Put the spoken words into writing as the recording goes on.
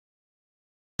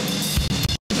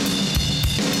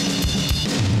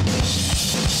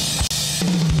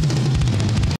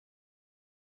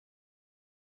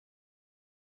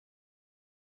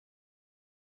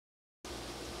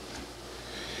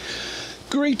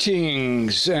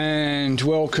Greetings and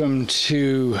welcome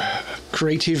to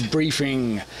Creative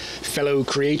Briefing, fellow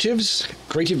creatives.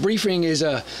 Creative Briefing is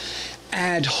a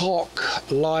ad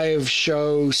hoc live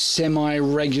show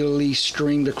semi-regularly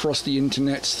streamed across the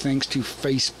internet thanks to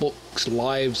Facebook's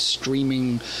live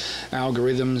streaming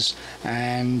algorithms,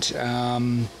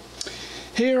 and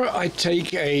here I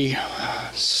take a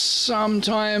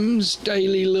sometimes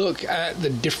daily look at the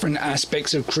different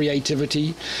aspects of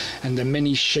creativity and the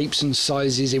many shapes and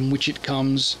sizes in which it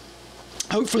comes,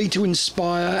 hopefully to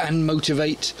inspire and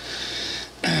motivate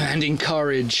and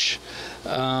encourage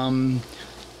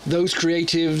those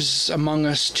creatives among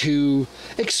us to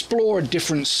explore a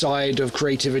different side of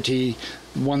creativity,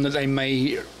 one that they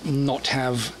may not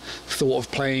have thought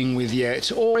of playing with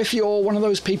yet. Or if you're one of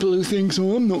those people who thinks,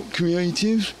 oh, I'm not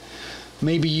creative,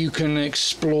 maybe you can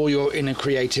explore your inner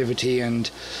creativity.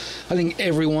 And I think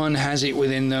everyone has it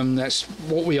within them. That's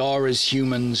what we are as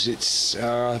humans. It's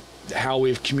how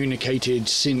we've communicated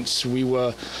since we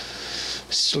were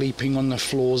sleeping on the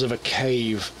floors of a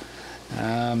cave.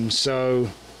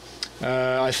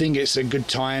 I think it's a good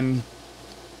time.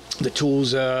 The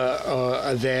tools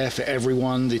are there for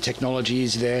everyone. The technology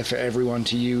is there for everyone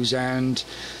to use. And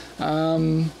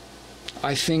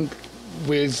I think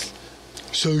with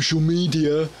social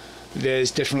media,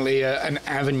 there's definitely an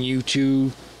avenue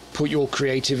to put your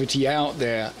creativity out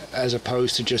there, as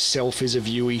opposed to just selfies of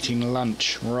you eating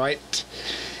lunch, right?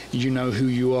 You know who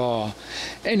you are.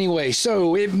 Anyway,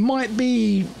 so it might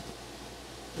be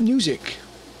music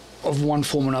of one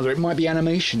form or another. It might be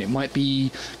animation, it might be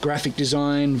graphic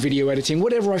design, video editing,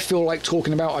 whatever I feel like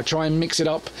talking about. I try and mix it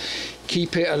up,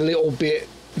 keep it a little bit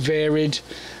varied,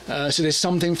 so there's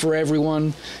something for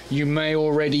everyone. You may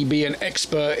already be an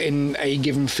expert in a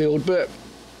given field, but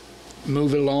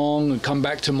move along and come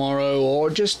back tomorrow, or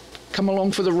just come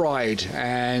along for the ride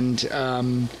and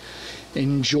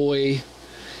enjoy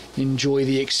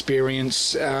the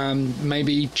experience.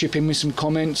 Maybe chip in with some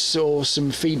comments or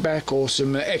some feedback or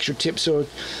some extra tips or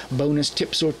bonus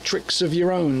tips or tricks of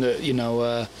your own that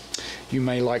you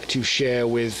may like to share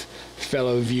with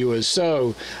fellow viewers.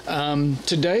 So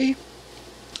today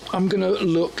I'm gonna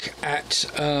look at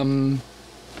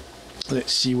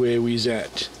let's see where we's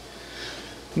at.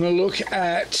 I'm gonna look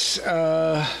at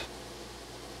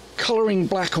coloring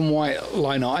black and white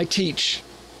line art. I teach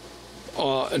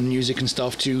art and music and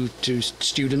stuff to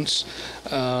students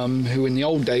who in the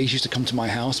old days used to come to my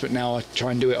house, but now I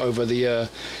try and do it over the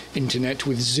internet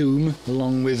with Zoom,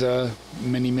 along with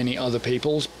many other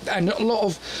people. And a lot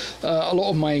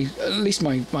of my, at least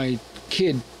my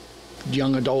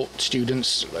young adult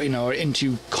students, are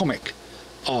into comic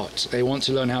art. They want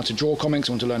to learn how to draw comics,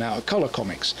 want to learn how to color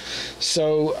comics.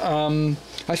 So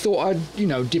I thought I'd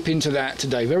dip into that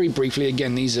today very briefly.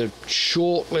 Again, these are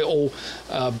short little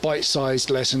bite-sized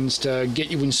lessons to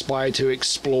get you inspired to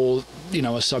explore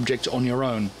a subject on your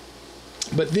own.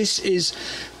 But this is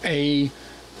a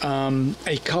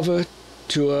cover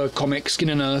to a comic, Skin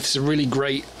and Earth. It's a really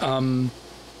great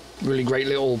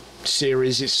little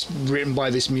series. It's written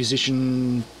by this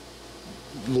musician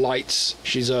Lights.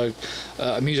 She's a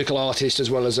musical artist as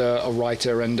well as a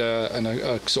writer and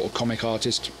a sort of comic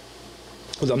artist.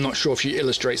 Although I'm not sure if she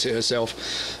illustrates it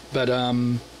herself, but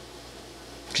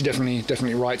she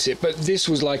definitely writes it. But this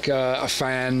was like a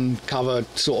fan cover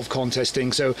sort of contest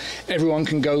thing, so everyone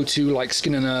can go to like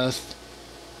Skin and Earth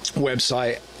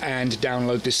website and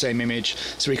download this same image,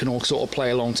 so we can all sort of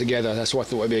play along together. That's why I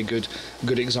thought it'd be a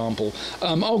good example.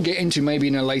 I'll get into, maybe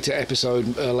in a later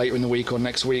episode, later in the week or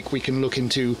next week, we can look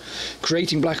into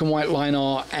creating black and white line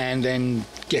art and then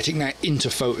getting that into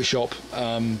Photoshop.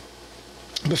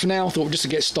 But for now, I thought just to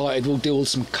get started, we'll deal with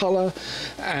some color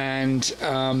and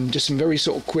just some very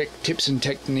sort of quick tips and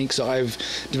techniques that I've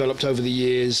developed over the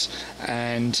years,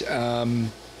 and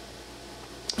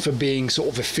for being sort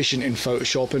of efficient in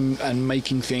Photoshop and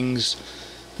making things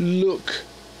look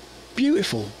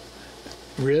beautiful,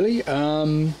 really.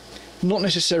 Not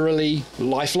necessarily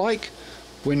lifelike.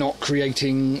 We're not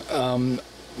creating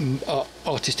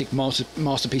artistic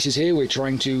masterpieces here. We're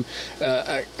trying to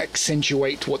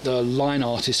accentuate what the line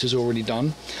artist has already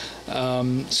done.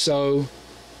 So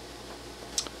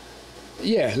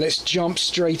yeah, let's jump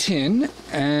straight in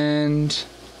and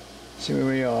see where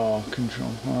we are. Control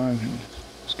 5.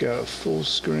 Let's go full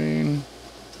screen.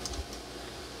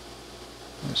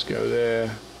 Let's go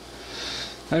there.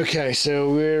 Okay, so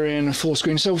we're in full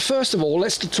screen. So first of all,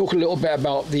 let's talk a little bit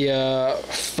about the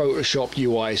Photoshop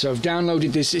UI. So I've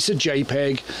downloaded this. It's a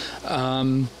JPEG,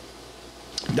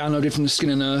 downloaded from the Skin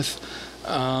and Earth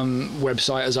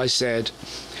website, as I said.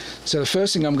 So the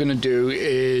first thing I'm going to do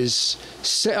is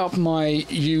set up my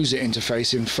user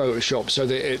interface in Photoshop so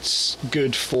that it's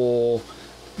good for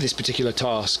this particular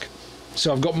task.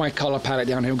 So I've got my color palette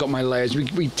down here, I've got my layers.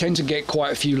 We tend to get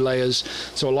quite a few layers,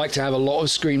 so I like to have a lot of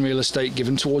screen real estate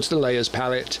given towards the layers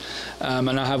palette, and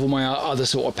I have all my other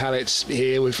sort of palettes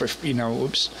here with, you know,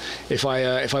 if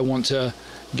I want to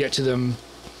get to them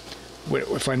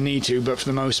if I need to, but for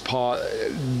the most part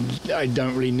I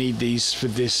don't really need these for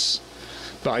this.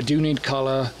 But I do need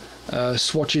color.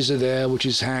 Swatches are there, which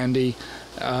is handy,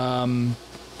 and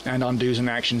undos and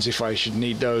actions if I should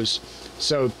need those.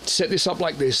 So set this up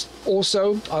like this.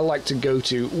 Also, I like to go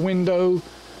to Window,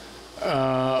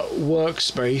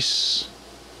 Workspace,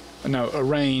 no,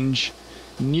 Arrange,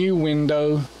 New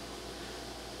Window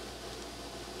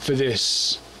for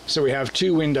this. So we have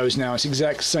two windows now. It's the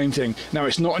exact same thing. Now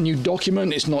it's not a new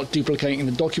document, it's not duplicating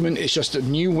the document, it's just a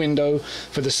new window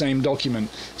for the same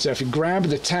document. So if you grab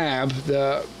the tab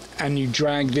and you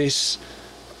drag this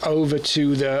over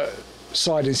to the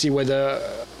side and see where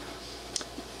the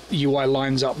UI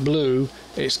lines up blue,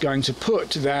 it's going to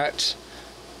put that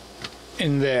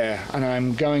in there. And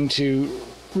I'm going to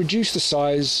reduce the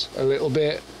size a little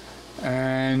bit,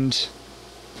 and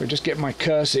if I just get my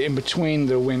cursor in between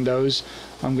the windows,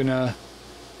 I'm gonna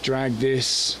drag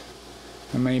this,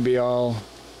 and maybe I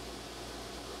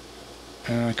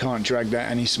can't drag that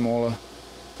any smaller.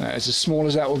 That's as small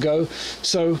as that will go.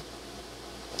 So,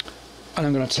 and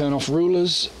I'm going to turn off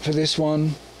rulers for this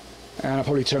one, and I'll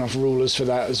probably turn off rulers for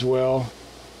that as well.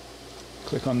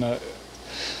 Click on the.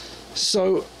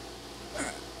 So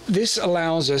this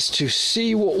allows us to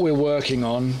see what we're working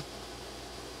on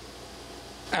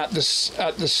at the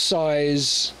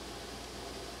size.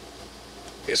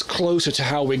 It's closer to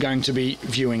how we're going to be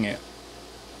viewing it.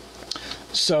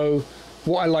 So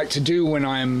what I like to do when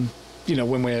I'm, you know,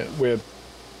 when we're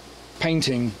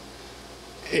painting,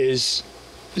 is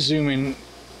zoom in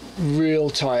real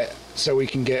tight so we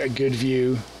can get a good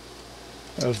view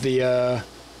of the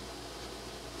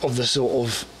sort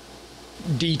of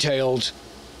detailed,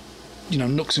 you know,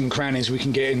 nooks and crannies we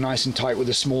can get in nice and tight with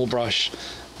a small brush.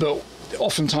 But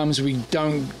oftentimes we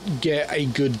don't get a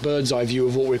good bird's eye view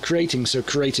of what we're creating, so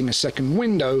creating a second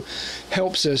window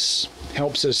helps us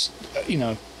you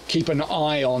know, keep an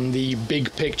eye on the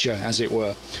big picture, as it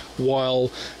were, while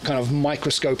kind of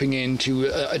microscoping into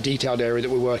a detailed area that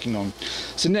we're working on.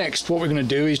 So next, what we're going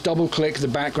to do is double click the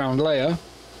background layer,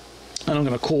 and I'm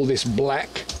going to call this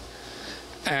black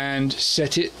and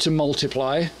set it to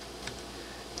multiply,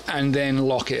 and then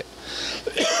lock it.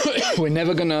 We're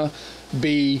never going to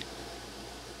be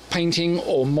painting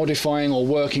or modifying or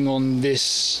working on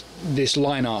this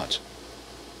line art.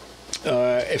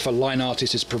 If a line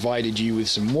artist has provided you with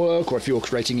some work, or if you're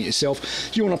creating it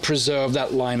yourself, you want to preserve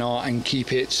that line art and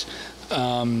keep it,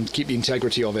 keep the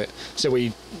integrity of it. So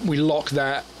we lock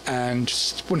that, and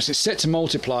once it's set to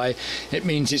multiply, it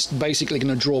means it's basically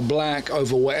going to draw black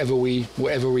over whatever we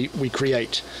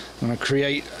create. I'm going to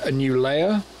create a new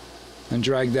layer and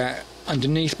drag that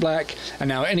underneath black, and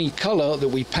now any color that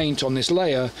we paint on this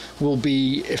layer will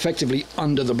be effectively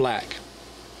under the black.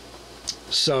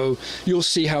 So you'll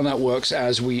see how that works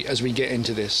as we get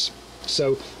into this.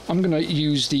 So I'm going to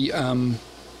use the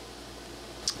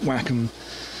Wacom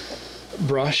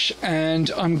brush,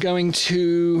 and I'm going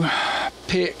to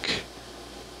pick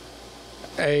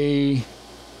a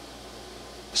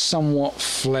somewhat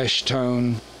flesh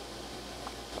tone.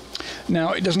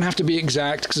 Now it doesn't have to be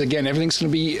exact, because again everything's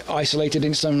going to be isolated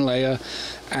in its own layer,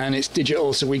 and it's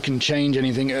digital, so we can change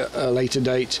anything at a later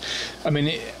date. I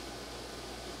mean,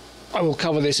 I will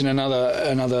cover this in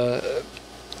another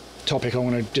topic. I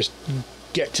want to just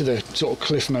get to the sort of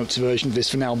Cliff Notes version of this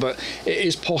for now, but it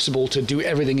is possible to do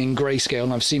everything in grayscale,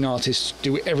 and I've seen artists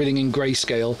do everything in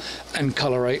grayscale and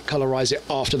colorize it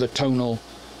after the tonal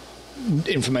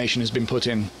information has been put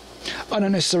in. I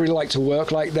don't necessarily like to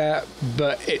work like that,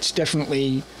 but it's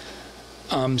definitely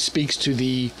speaks to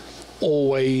the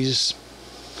always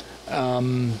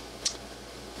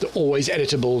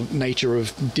editable nature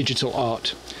of digital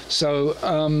art. So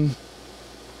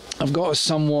I've got a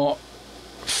somewhat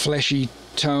fleshy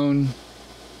tone.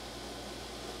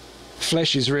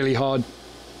 Flesh is really hard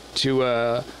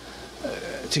to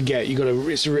get. You got to.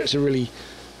 It's a really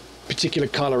particular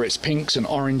color. It's pinks and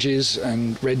oranges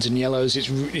and reds and yellows.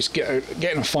 It's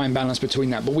getting a fine balance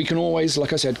between that. But we can always,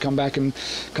 like I said, come back and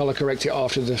color correct it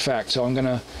after the fact. So I'm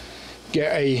gonna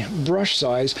get a brush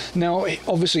size. Now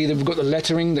obviously we've got the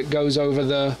lettering that goes over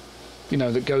the, you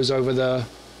know, that goes over the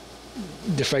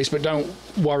face, but don't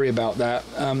worry about that.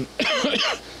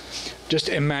 Just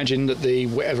imagine that the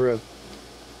whatever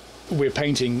we're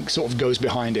painting sort of goes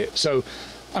behind it. So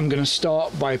I'm going to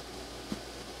start by,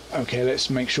 okay, let's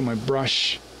make sure my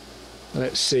brush,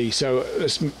 let's see, so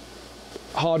let's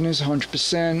hardness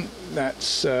 100%,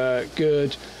 that's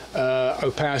good.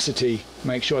 Opacity,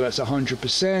 make sure that's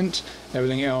 100%.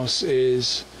 Everything else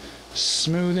is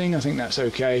smoothing, I think that's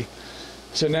okay.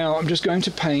 So now I'm just going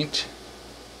to paint,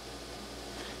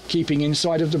 keeping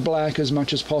inside of the black as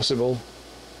much as possible.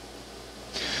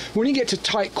 When you get to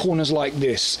tight corners like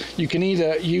this, you can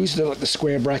either use the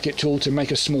square bracket tool to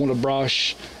make a smaller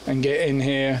brush and get in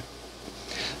here.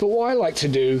 But what I like to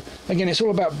do, again, it's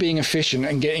all about being efficient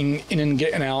and getting in and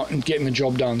getting out and getting the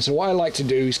job done. So what I like to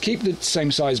do is keep the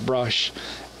same size brush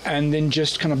and then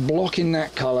just kind of block in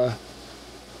that color.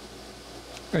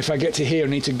 If I get to here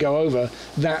and need to go over,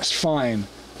 that's fine.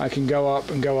 I can go up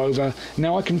and go over.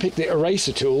 Now I can pick the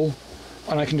eraser tool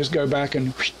and I can just go back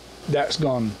and whoosh, that's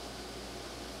gone.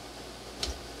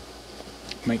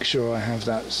 Make sure I have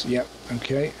that. Yep,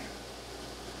 okay.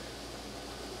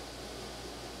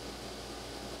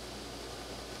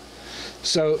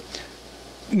 So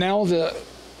now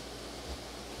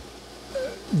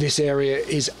this area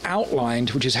is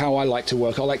outlined, which is how I like to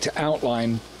work. I like to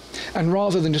outline, and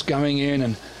rather than just going in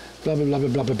and blah blah blah blah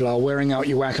blah blah, blah wearing out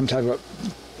your Wacom tab,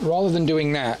 rather than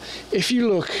doing that, if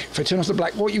you look, if I turn off the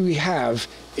black, what you have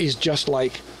is just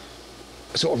like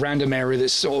a sort of random area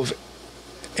that's sort of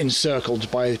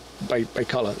encircled by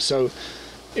color. So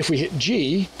if we hit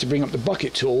G to bring up the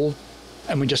bucket tool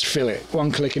and we just fill it,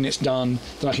 one click and it's done,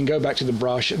 then I can go back to the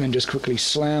brush and then just quickly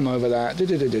slam over that,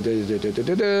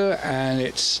 and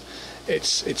it's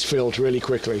filled really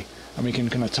quickly, and we can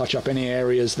kind of touch up any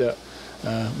areas that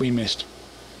we missed.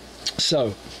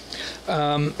 So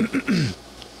I'm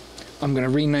going to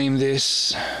rename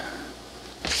this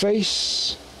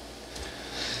face.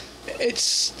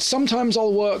 It's sometimes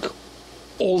I'll work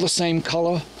all the same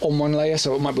color on one layer,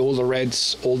 so it might be all the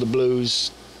reds, all the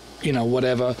blues, you know,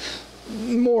 whatever.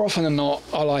 More often than not,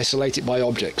 I'll isolate it by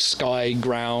objects: sky,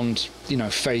 ground, you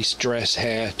know, face, dress,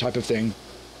 hair type of thing,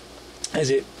 as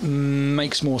it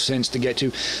makes more sense to get to.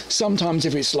 Sometimes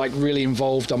if it's like really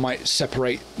involved, I might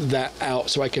separate that out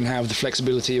so I can have the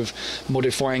flexibility of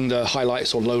modifying the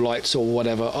highlights or lowlights or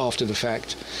whatever after the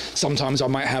fact. Sometimes I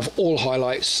might have all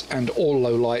highlights and all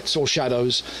lowlights or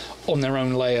shadows on their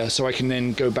own layer, so I can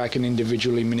then go back and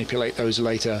individually manipulate those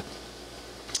later.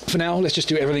 For now, let's just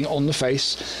do everything on the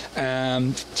face.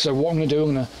 So what I'm going to do,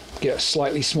 I'm going to get a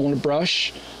slightly smaller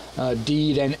brush,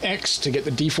 D then X to get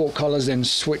the default colors, then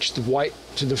switch the white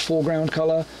to the foreground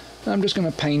color. And I'm just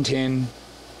going to paint in.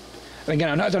 And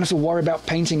again, I don't have to worry about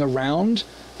painting around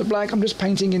the black. I'm just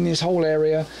painting in this whole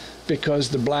area because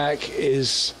the white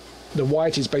is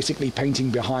basically painting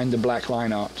behind the black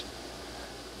line art.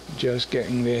 Just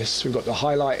getting this. We've got the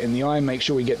highlight in the eye. Make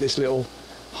sure we get this little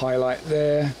highlight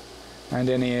there and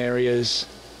any areas.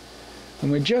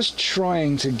 And we're just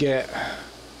trying to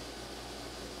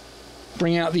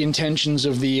bring out the intentions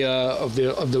of the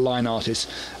line artist,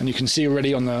 and you can see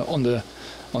already on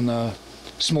the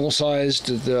small sized,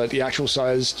 the actual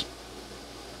sized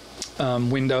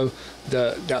window,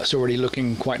 that's already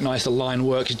looking quite nice. The line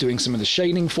work is doing some of the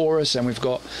shading for us, and we've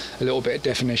got a little bit of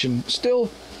definition.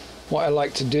 Still, what I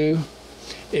like to do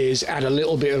is add a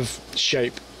little bit of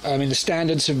shape. I mean, the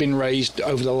standards have been raised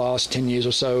over the last 10 years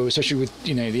or so, especially with,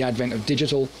 you know, the advent of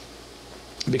digital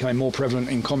becoming more prevalent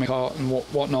in comic art and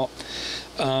whatnot.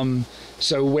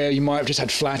 So where you might have just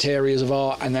had flat areas of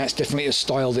art, and that's definitely a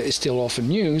style that is still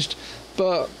often used,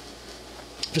 but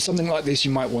for something like this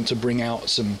you might want to bring out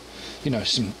some, you know,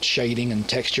 some shading and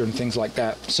texture and things like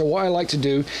that. So what I like to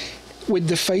do with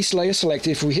the face layer selected,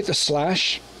 if we hit the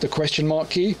slash, the question mark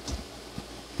key,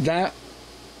 that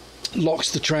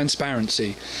locks the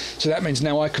transparency. So that means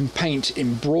now I can paint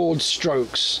in broad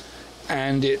strokes,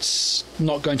 and it's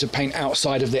not going to paint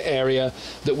outside of the area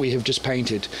that we have just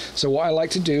painted. So what I like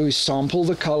to do is sample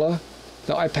the color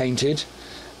that I painted,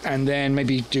 and then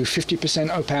maybe do 50%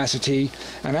 opacity,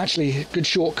 and actually, good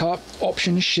shortcut,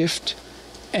 Option Shift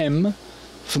M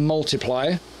for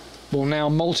multiply. We'll now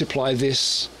multiply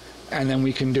this, and then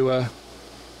we can do a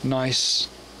nice,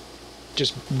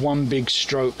 just one big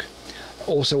stroke.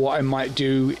 Also, what I might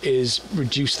do is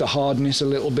reduce the hardness a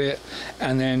little bit,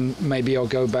 and then maybe I'll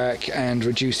go back and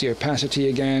reduce the opacity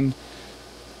again.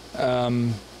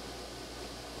 Also,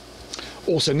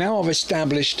 now I've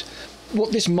established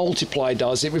what this multiply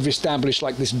does. We've established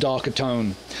like this darker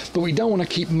tone, but we don't want to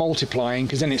keep multiplying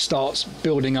because then it starts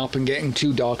building up and getting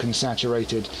too dark and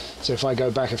saturated. So if I go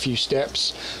back a few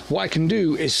steps, what I can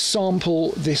do is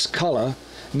sample this color.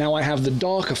 Now I have the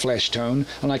darker flesh tone,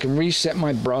 and I can reset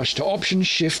my brush to Option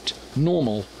Shift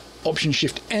Normal, Option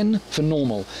Shift N for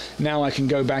normal. Now I can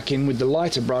go back in with the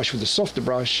lighter brush, with the softer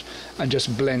brush, and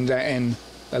just blend that in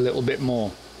a little bit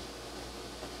more.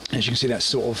 As you can see, that's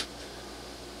sort of...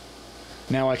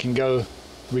 Now I can go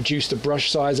reduce the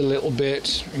brush size a little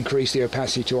bit, increase the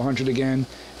opacity to 100 again,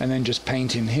 and then just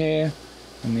paint in here,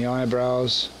 and the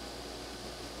eyebrows.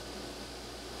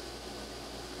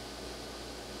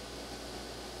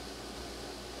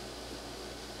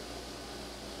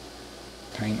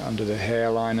 Paint under the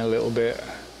hairline a little bit.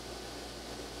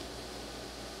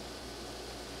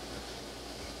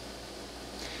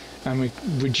 And we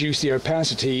reduce the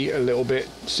opacity a little bit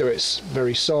so it's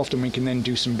very soft, and we can then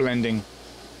do some blending.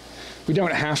 We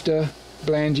don't have to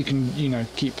blend, you can, you know,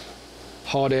 keep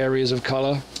hard areas of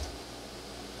color.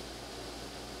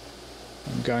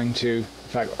 I'm going to, in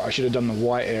fact, I should have done the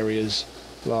white areas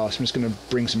last. I'm just going to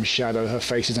bring some shadow. Her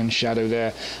face is in shadow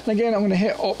there. And again, I'm going to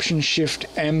hit Option Shift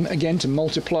M again to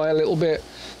multiply a little bit,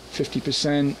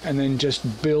 50%, and then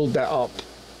just build that up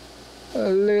a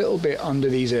little bit under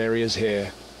these areas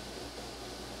here.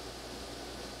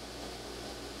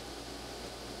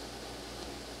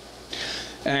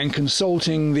 And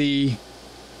consulting the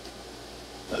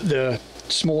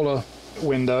smaller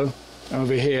window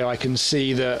over here, I can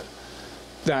see that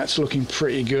that's looking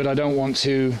pretty good. I don't want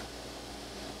to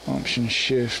Option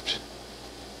Shift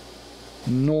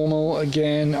normal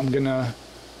again. I'm gonna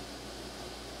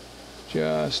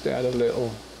just add a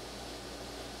little.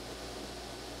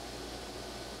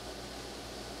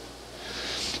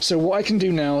 So what I can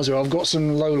do now is, I've got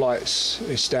some low lights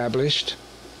established,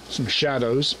 some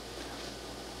shadows.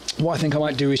 What I think I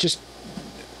might do is just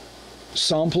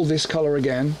sample this color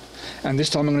again, and this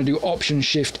time I'm going to do Option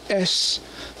Shift S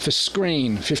for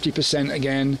screen, 50%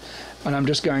 again, and I'm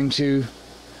just going to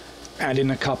add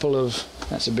in a couple of,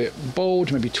 that's a bit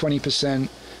bold, maybe 20%,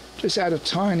 just add a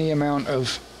tiny amount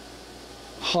of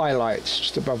highlights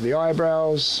just above the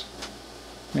eyebrows,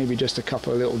 maybe just a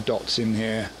couple of little dots in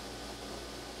here.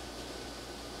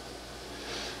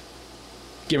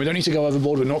 Again, we don't need to go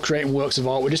overboard, we're not creating works of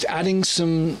art, we're just adding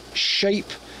some shape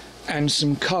and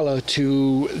some colour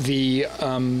to the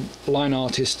line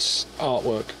artist's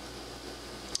artwork.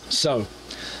 So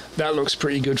that looks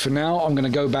pretty good for now. I'm going to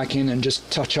go back in and just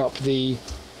touch up the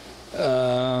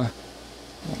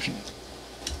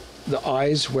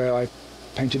eyes where I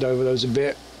painted over those a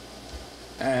bit,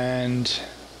 and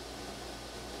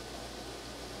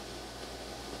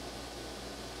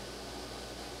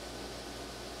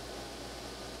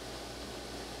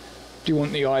do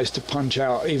want the eyes to punch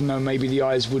out, even though maybe the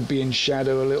eyes would be in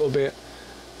shadow a little bit.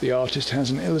 The artist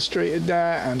hasn't illustrated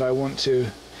that, and I want to,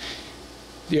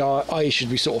 the eye should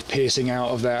be sort of piercing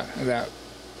out of that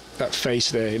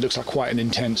face there. It looks like quite an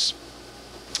intense.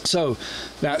 So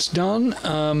that's done.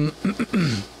 I'm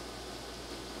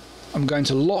going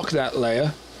to lock that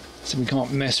layer so we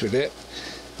can't mess with it.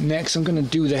 Next I'm going to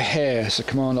do the hair, so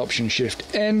Command Option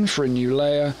Shift N for a new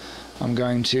layer. I'm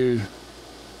going to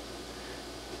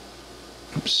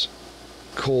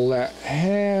call that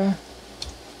hair.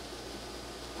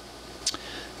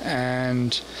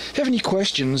 And if you have any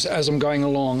questions as I'm going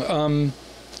along, I'm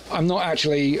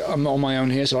on my own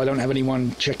here, so I don't have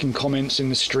anyone checking comments in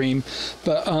the stream,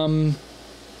 but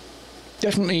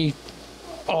definitely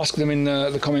ask them in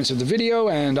the comments of the video,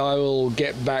 and I will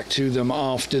get back to them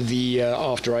after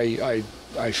I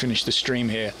finish the stream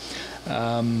here.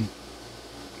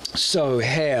 So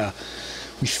hair,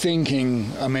 we're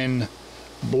thinking, I'm in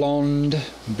blonde,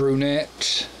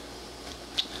 brunette.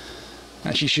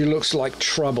 Actually, she looks like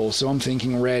trouble, so I'm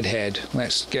thinking redhead.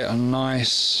 Let's get a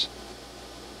nice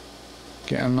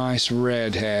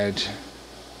redhead.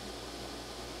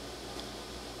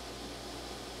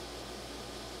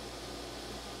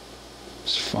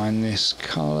 Let's find this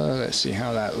color. Let's see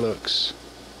how that looks.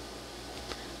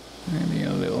 Maybe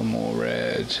a little more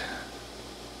red.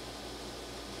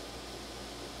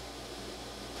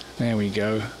 There we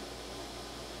go.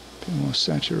 A bit more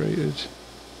saturated.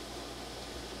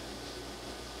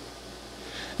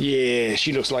 Yeah,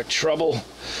 she looks like trouble.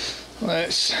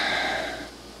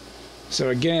 So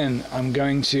again, I'm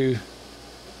going to,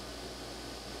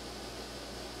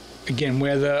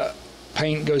 where the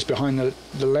paint goes behind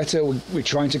the letter, we're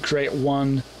trying to create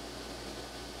one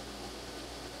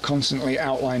constantly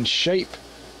outlined shape.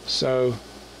 So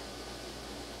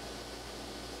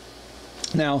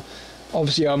now,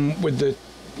 obviously I'm with the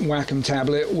Wacom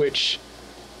tablet, which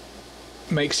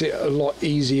makes it a lot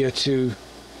easier to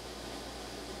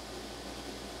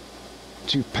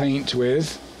paint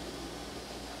with.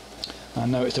 I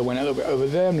noticed I went a little bit over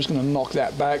there. I'm just going to knock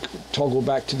that back, toggle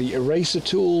back to the eraser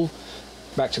tool,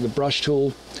 back to the brush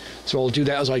tool. So I'll do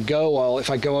that as I go. If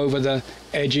I go over the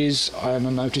edges and I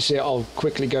notice it, I'll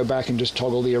quickly go back and just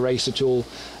toggle the eraser tool.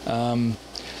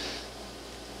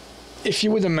 If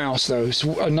you're with a mouse though, it's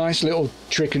a nice little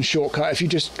trick and shortcut. If you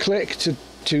just click to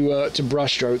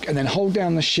brush stroke and then hold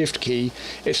down the shift key,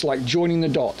 it's like joining the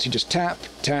dots. You just tap,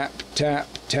 tap, tap,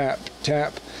 tap,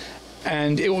 tap,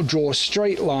 and it will draw a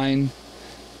straight line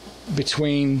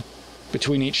between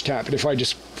each tap. But if I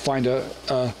just find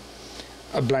a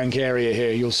blank area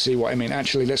here, you'll see what I mean.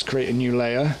 Actually, let's create a new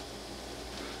layer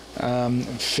and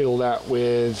fill that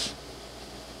with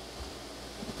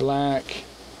black,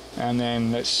 and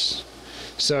then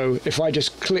so if I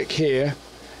just click here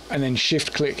and then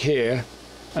shift click here,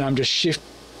 and I'm just shift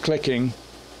clicking,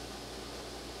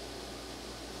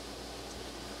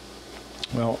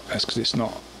 well, that's because it's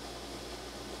not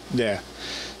there.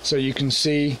 So you can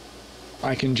see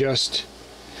I can just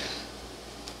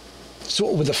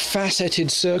sort of with a faceted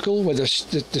circle, where the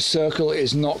circle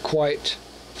is not quite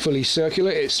fully circular,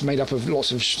 it's made up of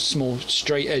lots of small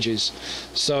straight edges.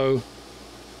 So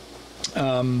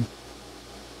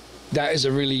that is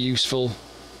a really useful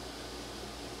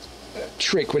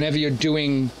trick whenever you're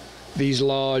doing these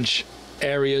large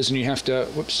areas and you have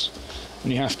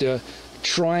to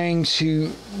trying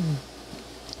to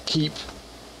keep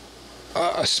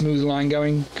a smooth line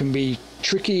going can be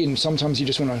tricky, and sometimes you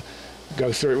just want to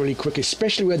go through it really quick,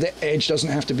 especially where the edge doesn't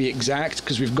have to be exact,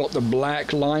 because we've got the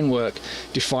black line work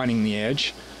defining the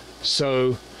edge,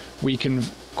 so we can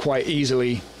quite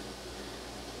easily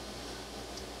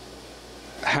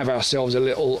have ourselves a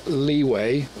little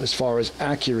leeway as far as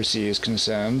accuracy is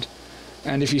concerned.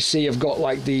 And if you see, I've got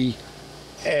like the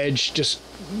edge just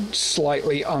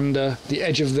slightly under the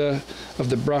edge of the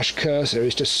brush cursor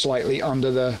is just slightly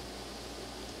under the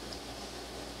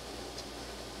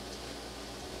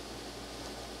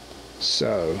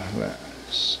so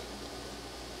let's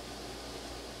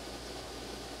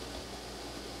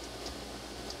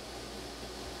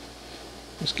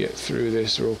get through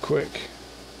this real quick.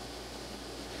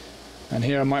 And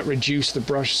here I might reduce the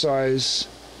brush size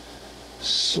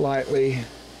slightly.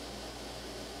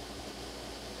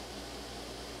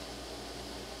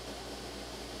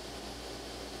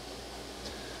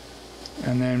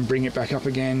 And then bring it back up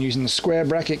again using the square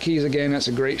bracket keys again. That's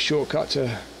a great shortcut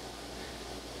to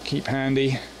keep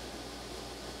handy.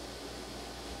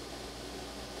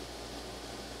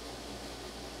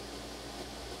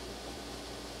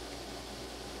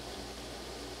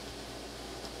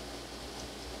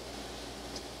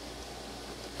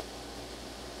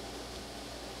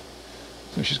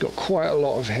 So she's got quite a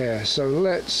lot of hair, so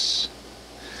let's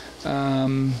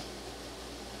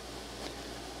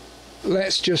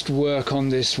just work on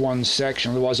this one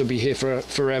section, otherwise I'll be here for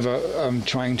forever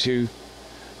trying to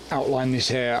outline this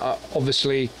hair.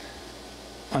 Obviously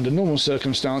under normal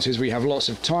circumstances we have lots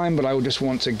of time, but I will just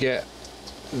want to get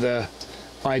the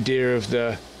idea of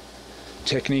the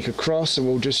technique across, so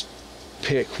we'll just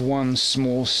pick one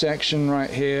small section right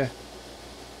here,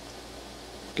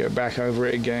 go back over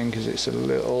it again because it's a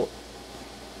little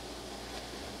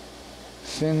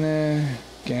thin there.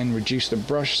 Again, reduce the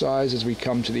brush size as we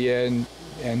come to the end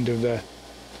of the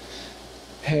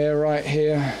hair right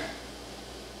here.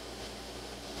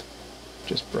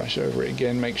 Just brush over it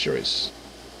again, make sure it's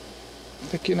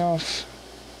thick enough.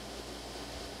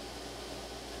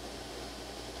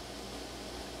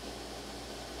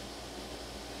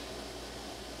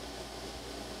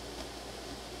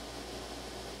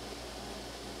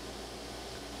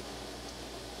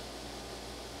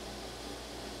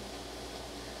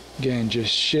 Again,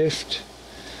 just shift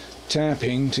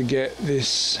tapping to get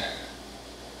this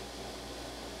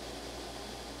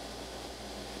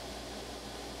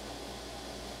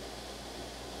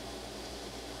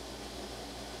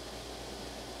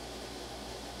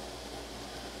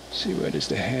see, where does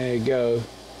the hair go?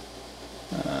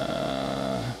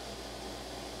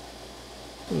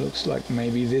 Looks like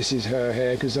maybe this is her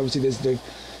hair, because obviously there's the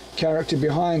character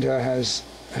behind her has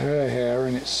her hair,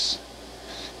 and it's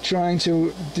trying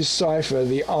to decipher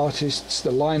the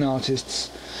line artist's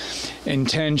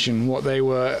intention, what they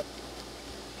were.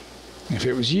 If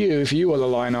it was you, if you were the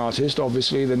line artist,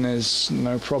 obviously, then there's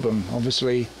no problem.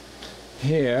 Obviously,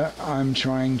 here I'm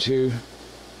trying to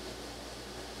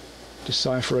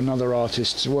decipher another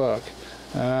artist's work.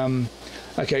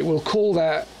 Okay, we'll call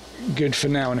that good for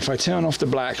now, and if I turn off the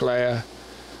black layer,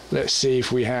 let's see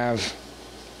if we have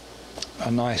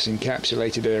a nice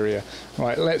encapsulated area.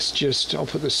 Right, I'll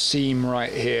put the seam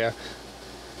right here.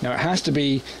 Now it has to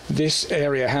be, this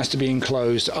area has to be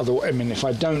enclosed, otherwise, I mean, if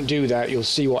I don't do that, you'll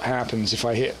see what happens. If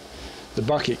I hit the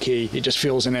bucket key, it just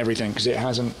fills in everything because it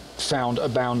hasn't found a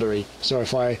boundary. So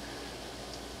if I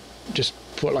just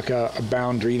put like a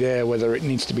boundary there, whether it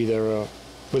needs to be there or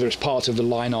whether it's part of the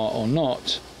line art or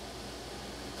not.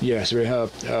 Yeah, so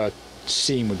her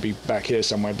seam would be back here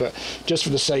somewhere, but just for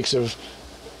the sakes of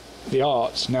the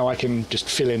art, now I can just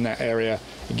fill in that area.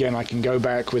 Again, I can go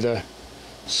back with a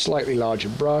slightly larger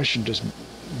brush and just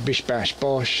bish bash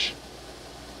bosh,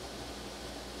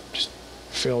 just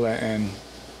fill that in.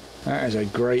 That is a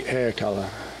great hair color.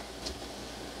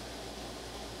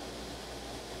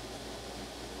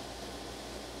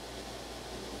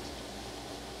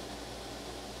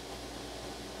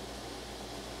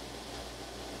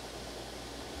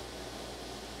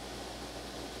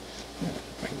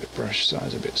 Make the brush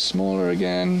size a bit smaller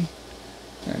again,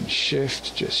 and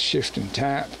just shift and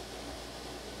tap.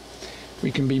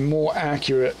 We can be more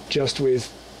accurate just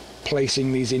with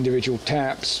placing these individual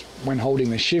taps when holding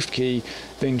the shift key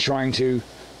than trying to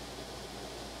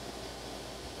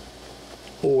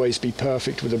always be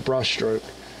perfect with a brush stroke.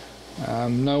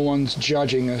 No one's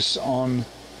judging us on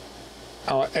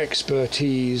our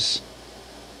expertise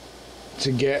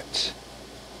to get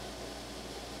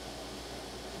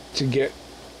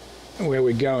where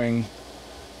we're going.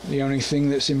 The only thing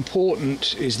that's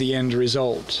important is the end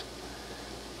result.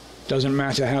 Doesn't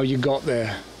matter how you got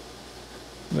there.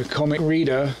 The comic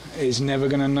reader is never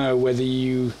going to know whether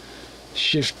you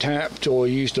shift tapped or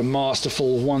used a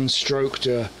masterful one stroke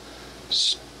to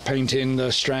paint in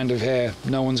the strand of hair.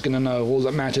 No one's going to know. All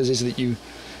that matters is that you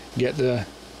get the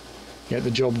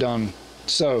job done.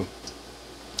 So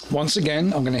once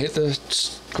again, I'm going to hit the !/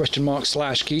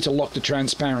 key to lock the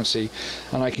transparency,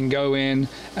 and I can go in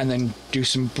and then do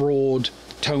some broad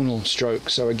tonal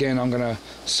strokes. So again, I'm going to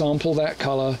sample that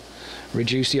color,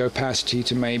 reduce the opacity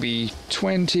to maybe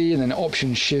 20, and then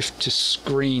option shift to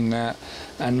screen that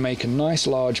and make a nice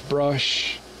large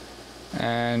brush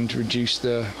and reduce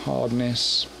the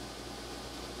hardness,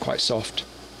 quite soft,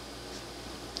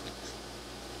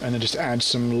 and then just add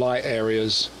some light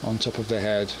areas on top of the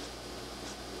head.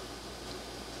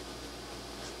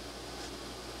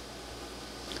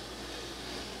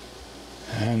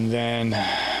 And then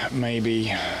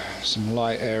maybe some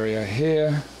light area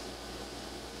here.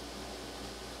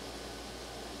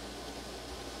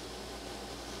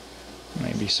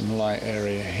 Maybe some light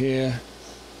area here.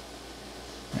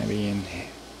 Maybe in here.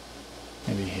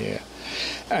 Maybe here.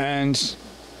 And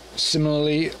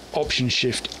similarly, option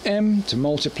shift M to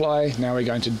multiply. Now we're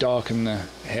going to darken the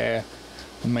hair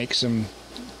and make some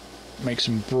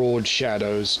broad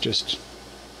shadows just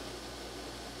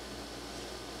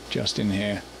in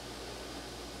here.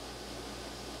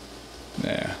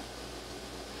 There.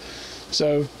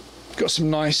 So got some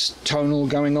nice tonal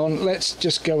going on. Let's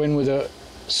just go in with a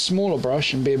smaller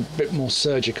brush and be a bit more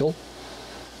surgical.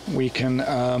 We can,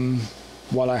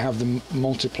 while I have the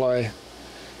multiply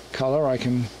color, I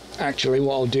can actually,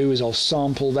 what I'll do is I'll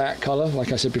sample that color,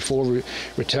 like I said before,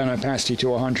 return opacity to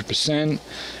 100%,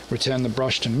 return the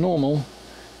brush to normal,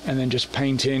 and then just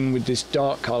paint in with this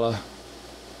dark color.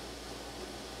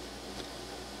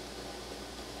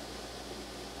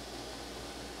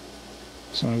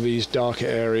 Some of these darker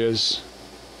areas.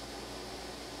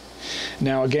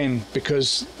 Now again,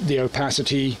 because the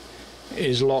opacity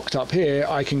is locked up here,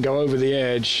 I can go over the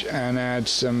edge and add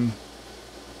some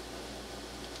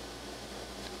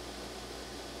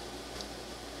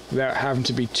without having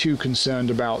to be too concerned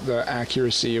about the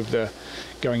accuracy of the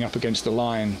going up against the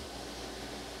line.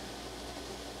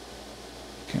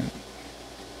 Okay.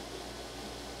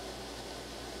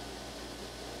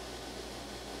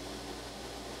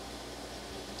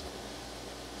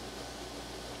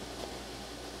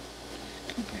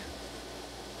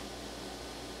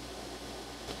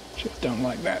 Don't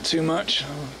like that too much.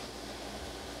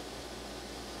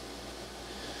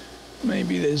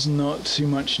 Maybe there's not too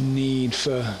much need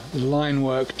for the line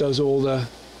work. Does all the...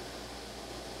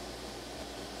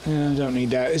 Yeah, I don't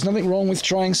need that. There's nothing wrong with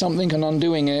trying something and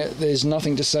undoing it. There's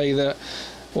nothing to say that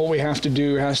what we have to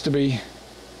do has to be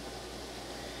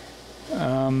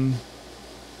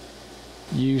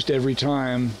used every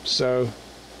time. So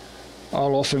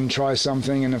I'll often try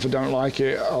something, and if I don't like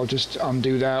it, I'll just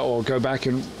undo that or go back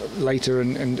and later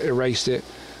and erase it.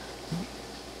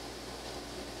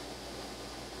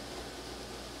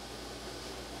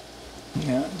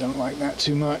 Yeah, don't like that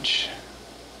too much.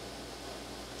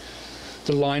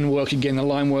 The line work, again, the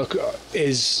line work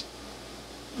is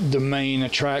the main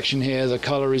attraction here. The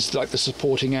color is like the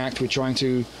supporting act. We're trying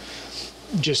to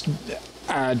just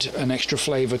add an extra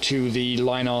flavor to the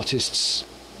line artist's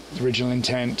original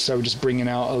intent, so just bringing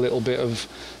out a little bit of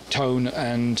tone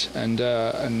and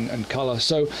color.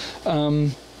 So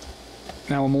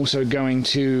now I'm also going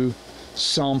to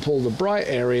sample the bright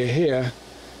area here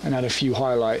and add a few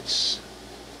highlights.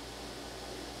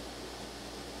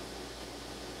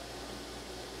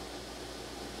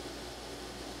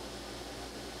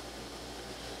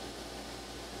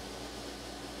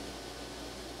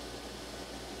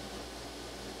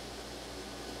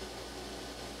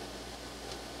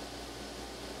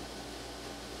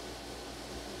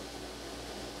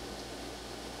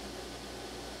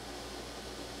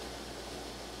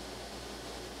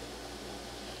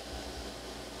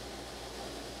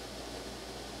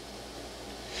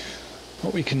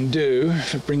 What we can do,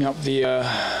 if I bring up the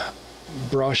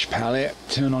brush palette,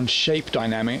 turn on shape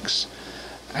dynamics,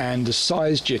 and the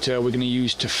size jitter we're going to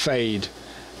use to fade,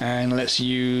 and let's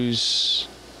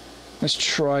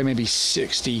try maybe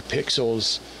 60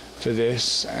 pixels for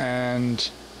this, and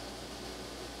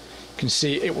you can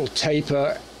see it will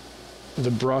taper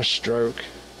the brush stroke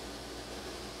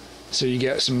so you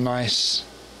get some nice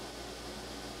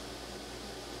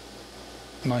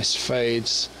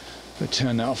fades.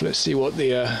 Turn that off. Let's see what the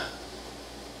yeah,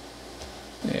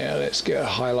 let's get a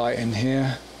highlight in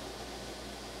here.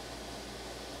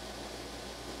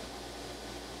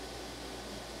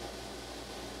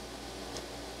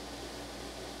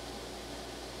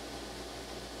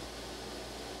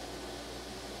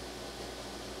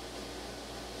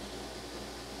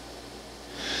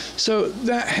 So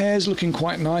that hair's looking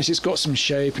quite nice. It's got some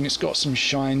shape and it's got some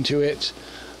shine to it.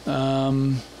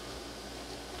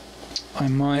 I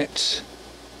might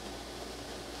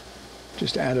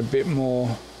just add a bit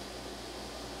more.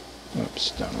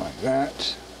 Oops, don't like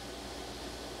that.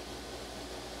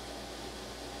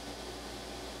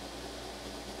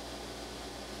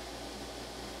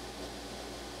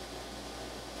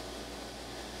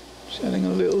 Just adding a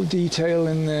little detail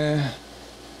in there.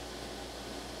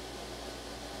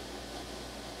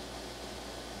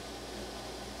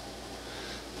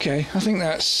 Okay, I think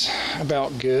that's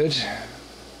about good.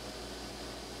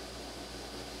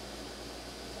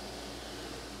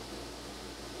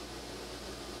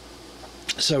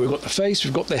 So we've got the face,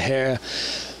 we've got the hair.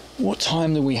 What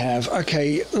time do we have?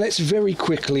 Okay, let's very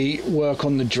quickly work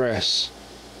on the dress.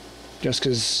 Just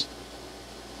because,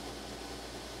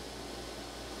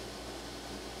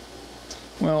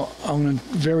 well, I'm going to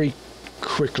very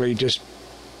quickly just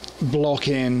block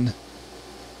in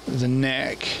the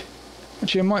neck.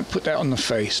 Actually, I might put that on the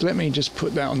face. Let me just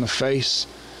put that on the face.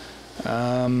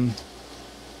 Let's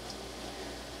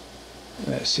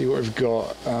see what we've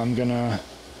got. I'm going to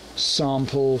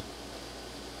sample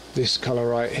this color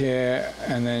right here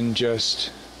and then just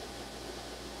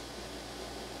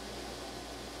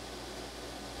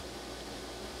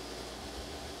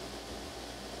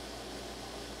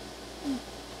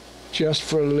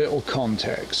for a little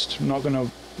context. I'm not going to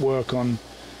work on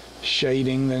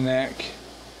shading the neck,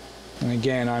 and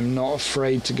again, I'm not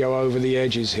afraid to go over the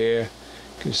edges here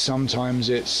because sometimes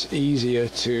it's easier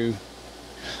to,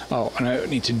 oh, and I don't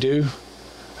need to do,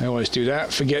 I always do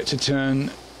that, forget to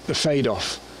turn the fade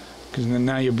off, because then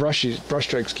now your brush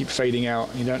strokes keep fading out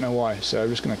and you don't know why. So I'm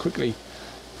just going to quickly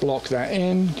block that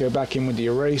in, go back in with the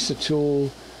eraser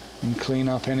tool and clean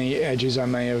up any edges I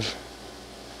may have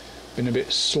been a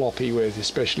bit sloppy with,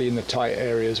 especially in the tight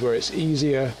areas where it's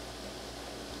easier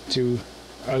to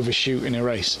overshoot and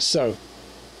erase. So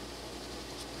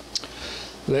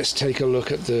let's take a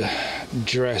look at the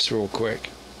dress real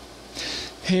quick.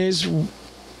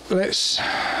 Let's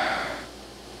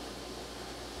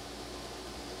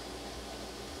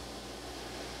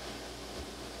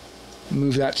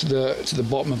move that to the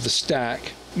bottom of the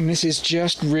stack. And this is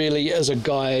just really as a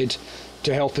guide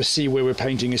to help us see where we're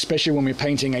painting, especially when we're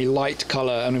painting a light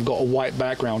color and we've got a white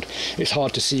background. It's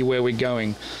hard to see where we're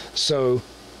going. So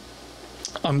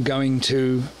I'm going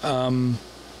to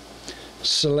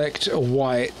select a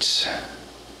white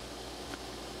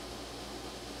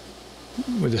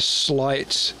with a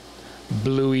slight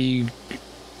bluey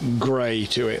grey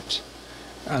to it,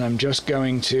 and I'm just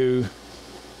going to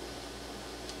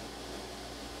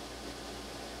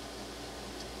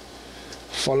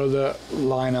follow the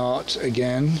line art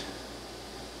again.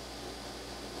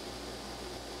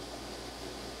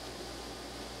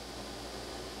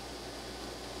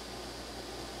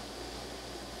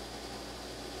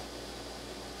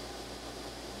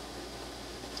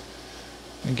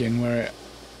 Again, where it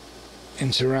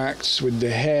interacts with the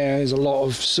hair, there's a lot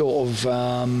of sort of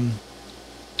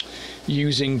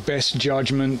using best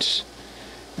judgment,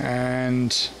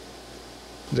 and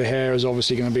the hair is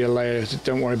obviously going to be a layer.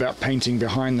 Don't worry about painting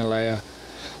behind the layer.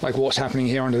 Like what's happening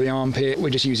here under the armpit, we're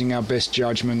just using our best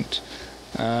judgment.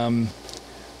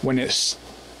 When it's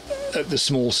at the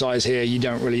small size here, you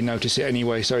don't really notice it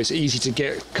anyway, so it's easy to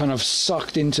get kind of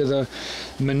sucked into the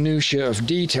minutiae of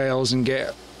details and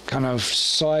get kind of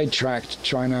sidetracked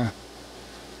trying to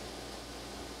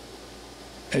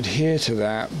adhere to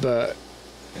that, but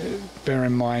bear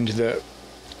in mind that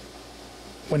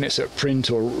when it's at print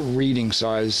or reading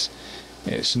size,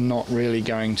 it's not really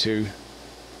going to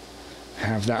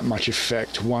have that much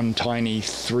effect. One tiny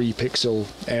 3 pixel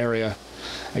area.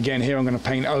 Again, here I'm going to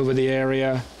paint over the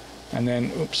area, and then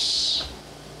oops,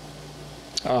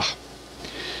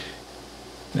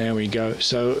 there we go.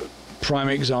 So prime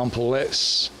example,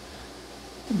 let's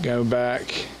go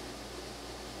back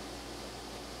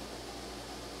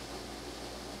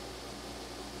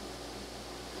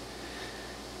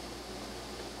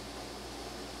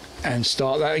and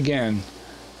start that again.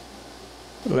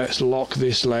 Let's lock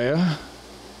this layer,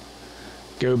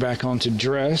 go back onto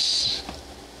dress,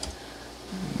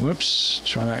 whoops,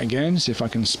 try that again, see if I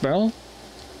can spell.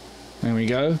 There we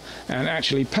go, and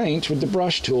actually paint with the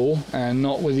brush tool and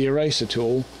not with the eraser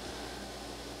tool.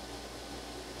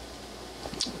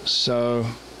 So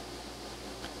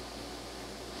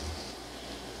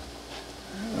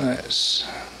let's,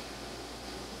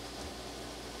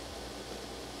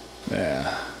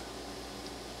 there.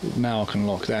 Now I can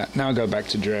lock that. Now go back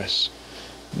to dress.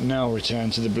 Now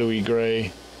return to the bluey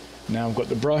grey. Now I've got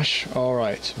the brush.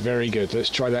 Alright, very good. Let's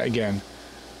try that again.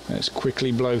 Let's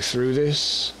quickly blow through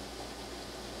this.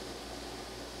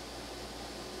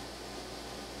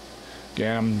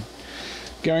 Again, I'm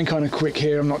going kind of quick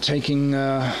here. I'm not taking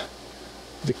the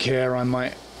care I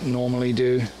might normally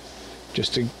do,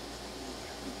 just to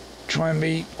try and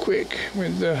be quick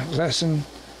with the lesson.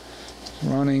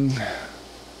 Running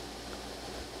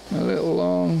a little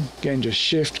long. Again, just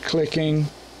shift clicking.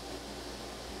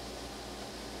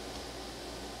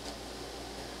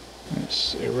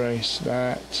 Let's erase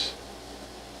that.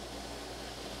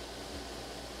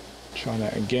 Try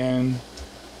that again.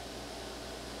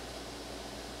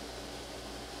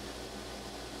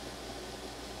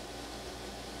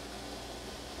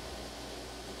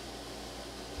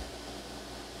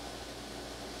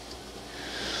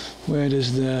 Where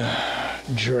does the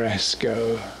dress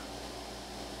go?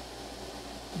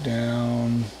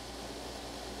 Down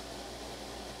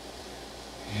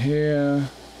here.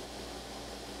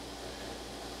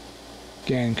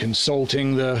 Again,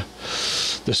 consulting the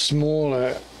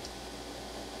smaller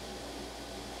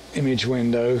image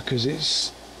window, because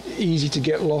it's easy to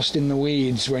get lost in the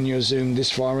weeds when you're zoomed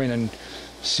this far in and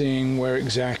seeing where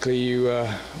exactly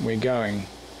we're going.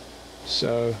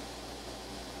 So,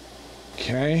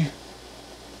 okay.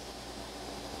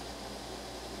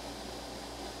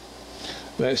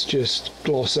 Let's just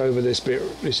gloss over this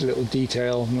bit, this little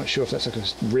detail. I'm not sure if that's like a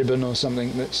ribbon or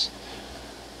something that's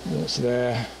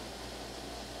there.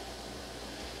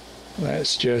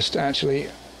 Let's just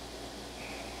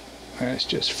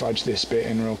fudge this bit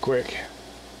in real quick.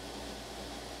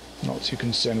 Not too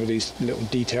concerned with these little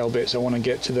detail bits. I want to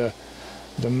get to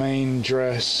the main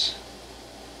dress.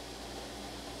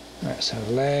 That's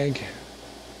her leg.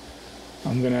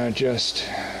 I'm gonna just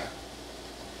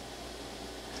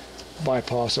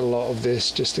bypass a lot of this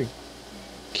just to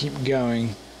keep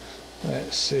going.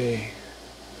 Let's see.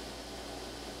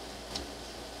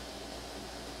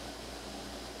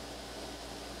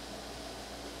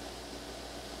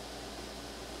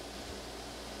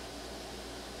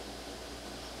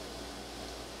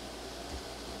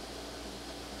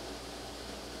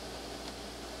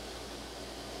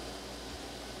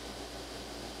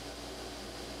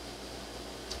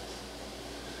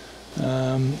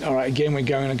 Alright, again we're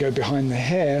going to go behind the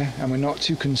hair, and we're not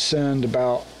too concerned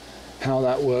about how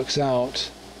that works out.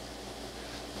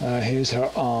 Here's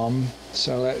her arm,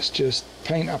 so let's just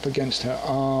paint up against her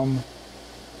arm,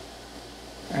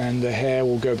 and the hair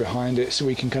will go behind it, so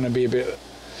we can kind of be a bit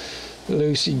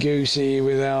loosey-goosey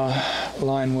with our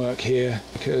line work here,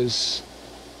 because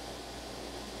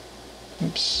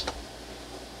oops,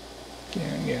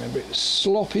 getting a bit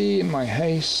sloppy in my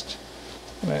haste.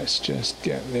 Let's just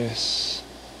get this.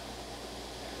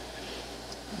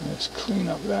 Let's clean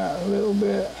up that a little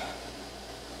bit.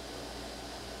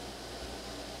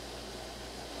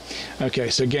 Okay,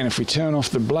 so again, if we turn off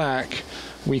the black,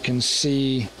 we can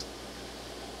see.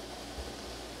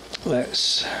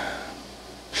 Let's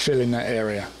fill in that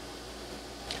area.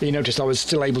 You noticed I was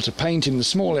still able to paint in the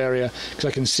small area because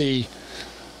I can see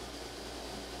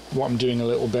what I'm doing a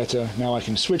little better. Now I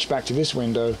can switch back to this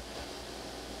window,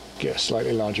 get a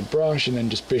slightly larger brush, and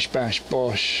then just bish bash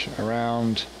bosh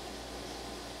around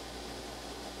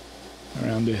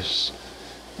this.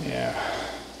 Yeah.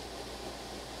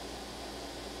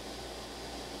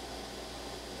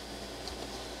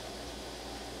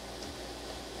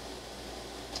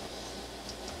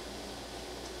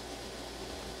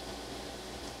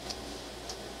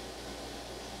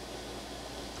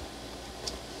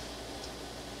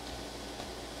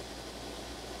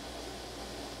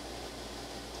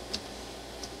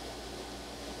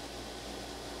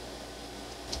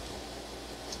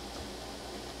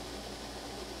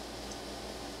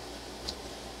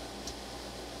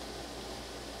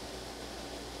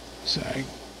 So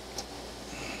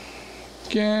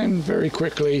again, very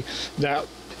quickly, that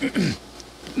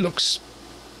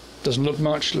doesn't look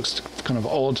much, looks kind of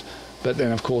odd, but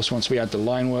then of course once we add the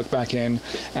line work back in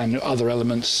and other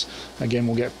elements, again,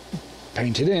 will get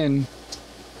painted in.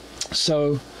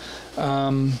 So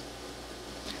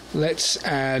let's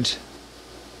add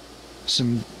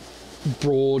some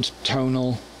broad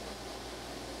tonal.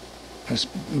 This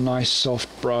nice soft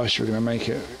brush, we're going to make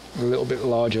it a little bit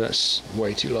larger. That's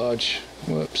way too large.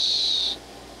 Whoops.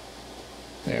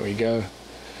 There we go.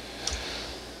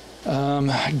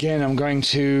 Again, I'm going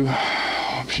to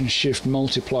Option Shift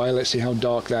multiply. Let's see how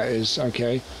dark that is.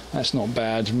 Okay, that's not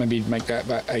bad. Maybe make that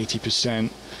about 80%.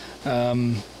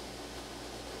 Going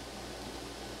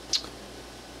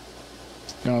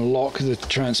to lock the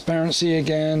transparency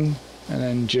again, and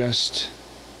then just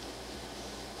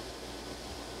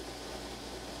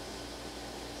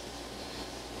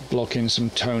block in some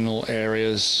tonal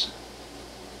areas.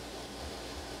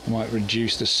 I might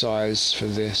reduce the size for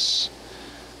this.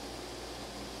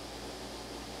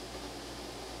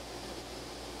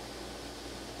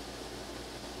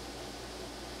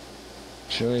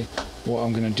 Actually, what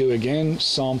I'm going to do again,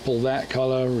 sample that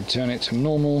color, return it to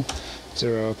normal,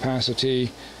 0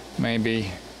 opacity,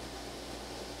 maybe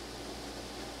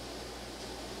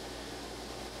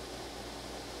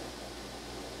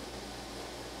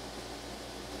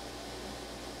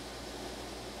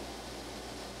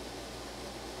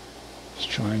let's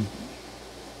try and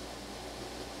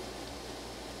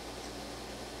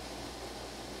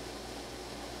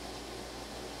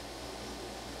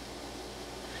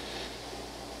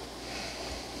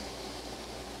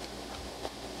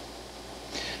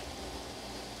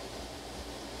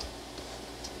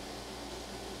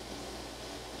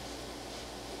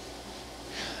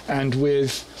and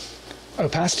with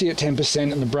opacity at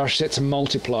 10% and the brush set to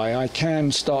multiply, I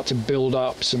can start to build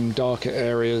up some darker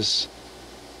areas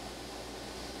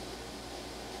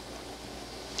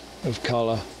of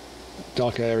color,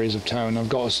 darker areas of tone. I've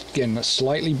got, again, that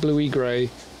slightly bluey grey.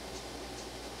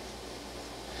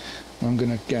 I'm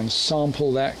going to again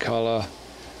sample that color,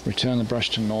 return the brush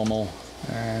to normal,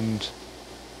 and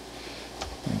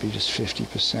maybe just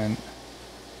 50%.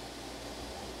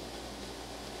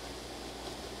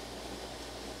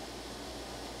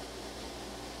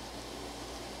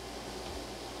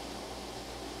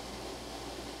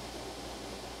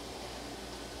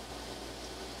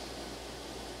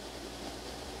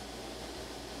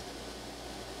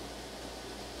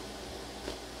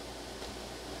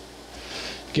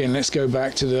 Again, let's go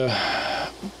back to the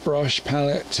brush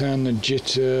palette, turn the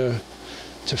jitter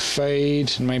to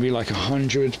fade, maybe like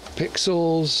 100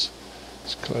 pixels.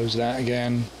 Let's close that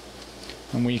again,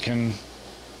 and we can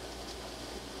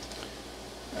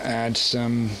add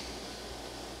some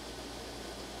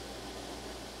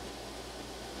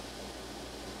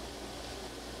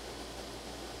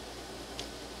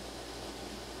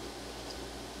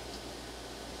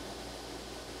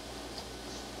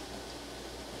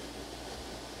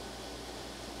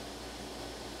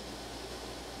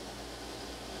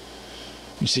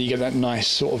you see, you get that nice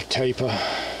sort of taper.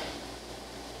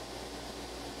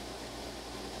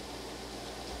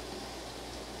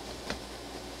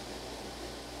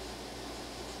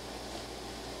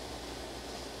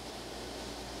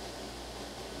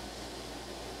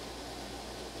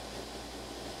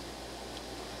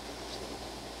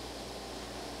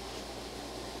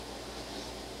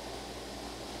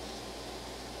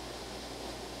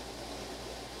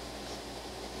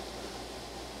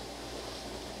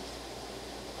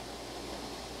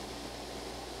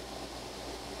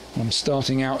 I'm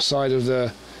starting outside of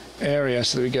the area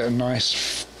so that we get a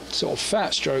nice sort of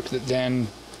fat stroke that then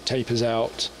tapers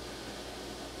out.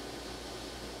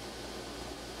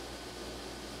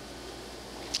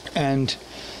 And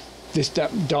this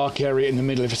dark area in the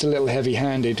middle, if it's a little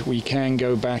heavy-handed, we can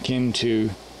go back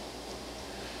into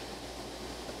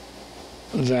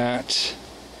that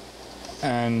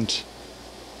and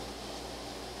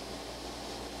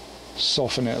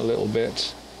soften it a little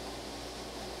bit.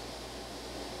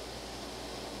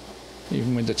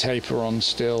 Even with the taper on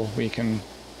still, we can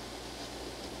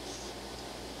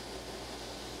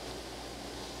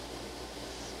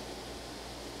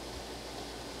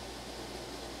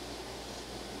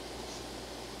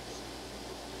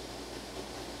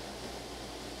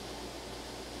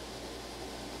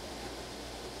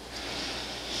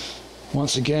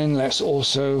once again, let's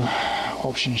also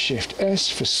Option Shift S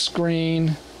for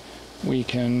screen. We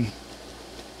can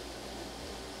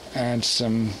add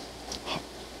some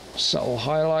subtle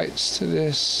highlights to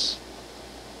this.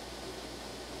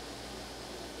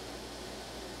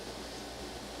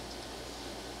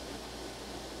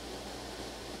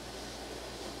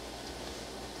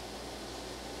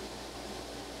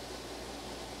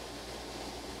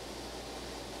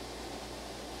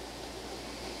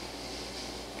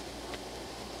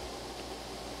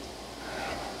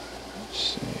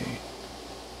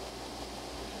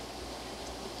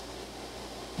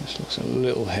 This looks a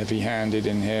little heavy-handed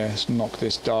in here. Let's knock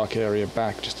this dark area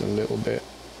back just a little bit.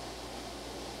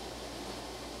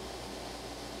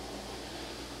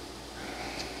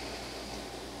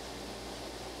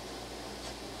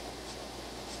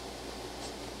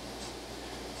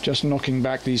 Just knocking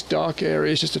back these dark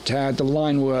areas just a tad. The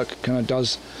line work kind of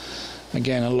does,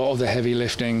 again, a lot of the heavy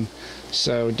lifting,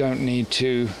 so don't need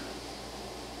to.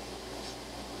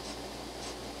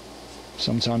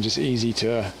 Sometimes it's easy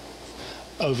to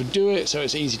overdo it, so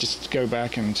it's easy just to go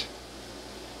back and...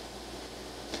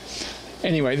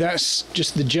 Anyway, that's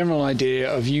just the general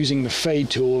idea of using the fade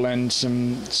tool and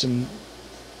some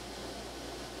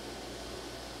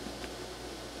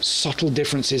subtle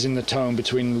differences in the tone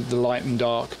between the light and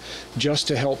dark, just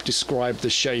to help describe the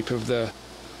shape of the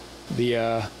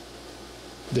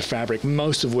fabric.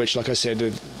 Most of which, like I said,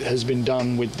 has been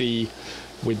done with the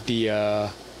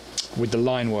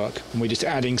line work, and we're just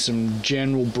adding some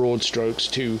general broad strokes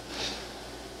to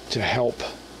help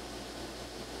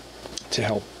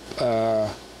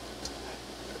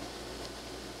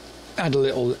add a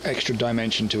little extra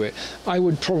dimension to it. I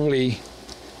would probably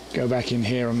go back in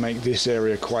here and make this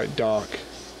area quite dark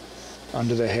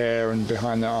under the hair and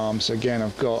behind the arms. So again,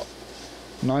 I've got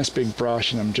a nice big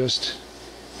brush and I'm just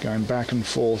going back and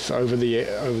forth over the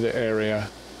area.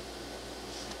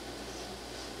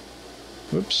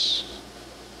 Whoops.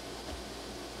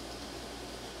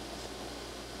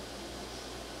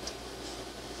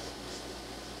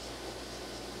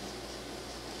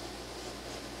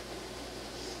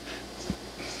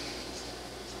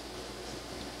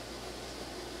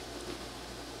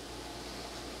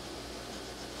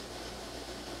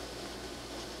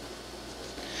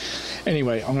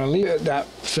 Anyway, I'm going to leave it at that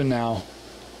for now.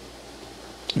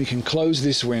 We can close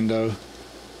this window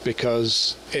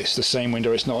because it's the same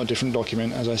window, it's not a different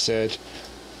document, as I said.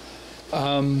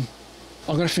 I'm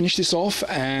going to finish this off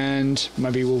and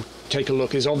maybe we'll take a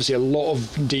look. There's obviously a lot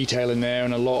of detail in there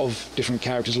and a lot of different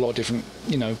characters, a lot of different,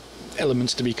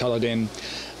 elements to be coloured in.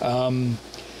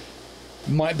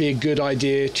 Might be a good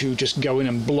idea to just go in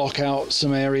and block out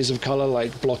some areas of colour,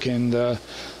 like block in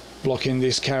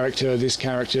this character,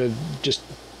 just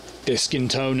their skin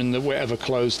tone and whatever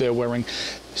clothes they're wearing.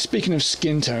 Speaking of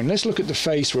skin tone, let's look at the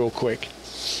face real quick.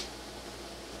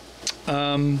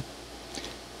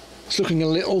 It's looking a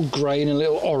little grey and a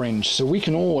little orange, so we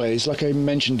can always, like I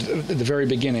mentioned at the very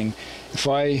beginning, if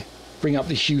I bring up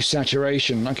the hue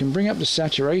saturation, I can bring up the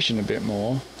saturation a bit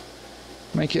more,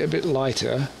 make it a bit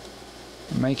lighter,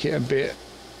 make it a bit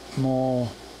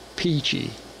more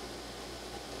peachy.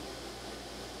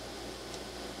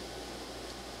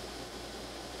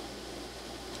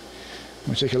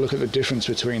 We'll take a look at the difference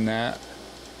between that.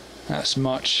 That's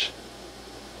much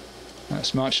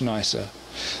nicer.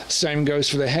 Same goes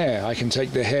for the hair. I can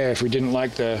take the hair, if we didn't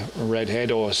like the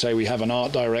redhead, or say we have an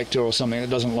art director or something that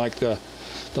doesn't like the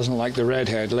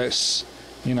redhead, let's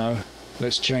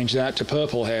change that to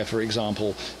purple hair, for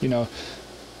example.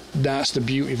 That's the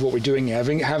beauty of what we're doing.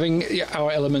 Having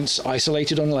our elements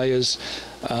isolated on layers,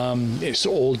 it's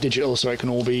all digital, so it can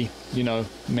all be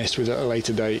messed with at a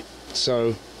later date.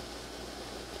 So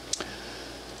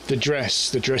the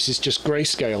dress is just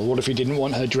grayscale. What if we didn't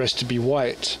want her dress to be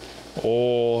white,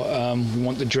 or we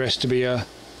want the dress to be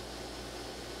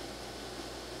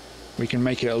we can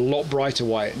make it a lot brighter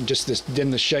white, and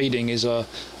then the shading is a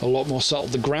lot more subtle.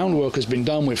 The groundwork has been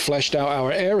done. We've fleshed out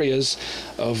our areas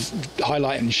of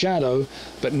highlight and shadow,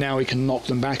 but now we can knock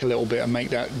them back a little bit and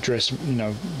make that dress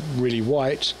really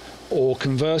white. Or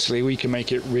conversely, we can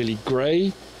make it really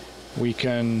grey. We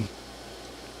can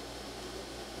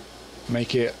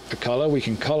make it a color, we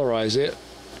can colorize it,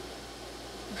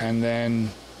 and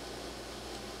then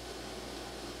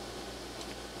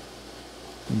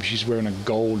she's wearing a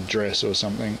gold dress or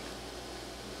something.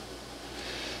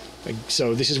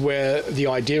 So this is where the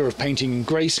idea of painting in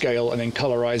grayscale and then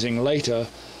colorizing later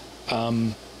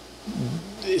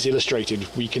is illustrated.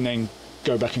 We can then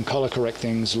go back and color correct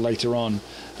things later on.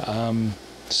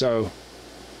 So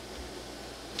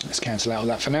let's cancel out of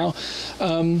that for now.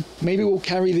 Maybe we'll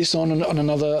carry this on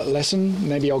another lesson.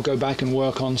 Maybe I'll go back and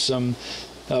work on some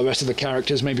rest of the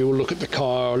characters. Maybe we'll look at the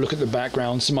car, or look at the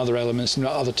background, some other elements, some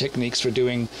other techniques for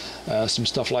doing some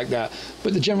stuff like that.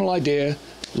 But the general idea,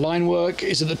 line work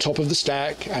is at the top of the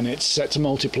stack and it's set to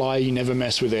multiply. You never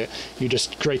mess with it. You're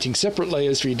just creating separate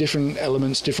layers for your different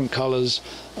elements, different colors,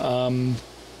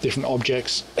 different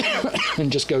objects,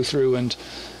 and just go through and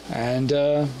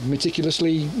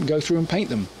meticulously go through and paint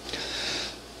them.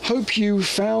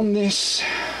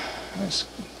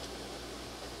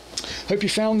 Hope you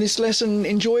found this lesson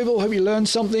enjoyable. Hope you learned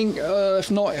something.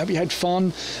 If not, hope you had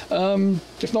fun.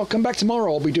 If not, come back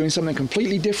tomorrow. I'll be doing something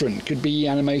completely different. Could be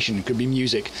animation, could be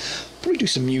music. Probably do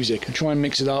some music and try and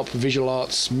mix it up, visual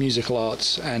arts, musical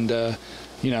arts, and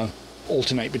you know,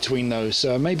 alternate between those.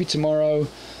 So maybe tomorrow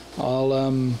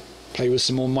I'll play with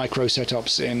some more micro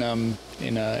setups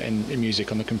in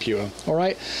music on the computer. All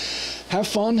right, have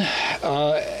fun,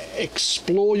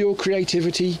 explore your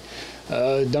creativity.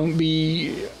 Don't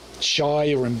be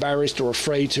shy or embarrassed or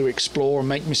afraid to explore,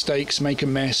 make mistakes, make a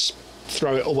mess,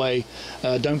 throw it away.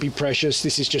 Don't be precious.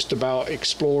 This is just about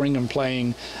exploring and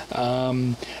playing,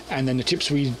 and then the tips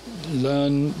we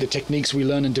learn, the techniques we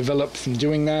learn and develop from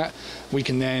doing that, we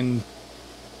can then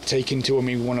take into when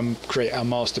we want to create our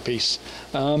masterpiece.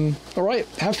 All right,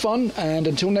 have fun, and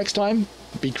until next time,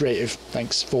 be creative.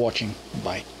 Thanks for watching.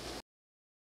 Bye.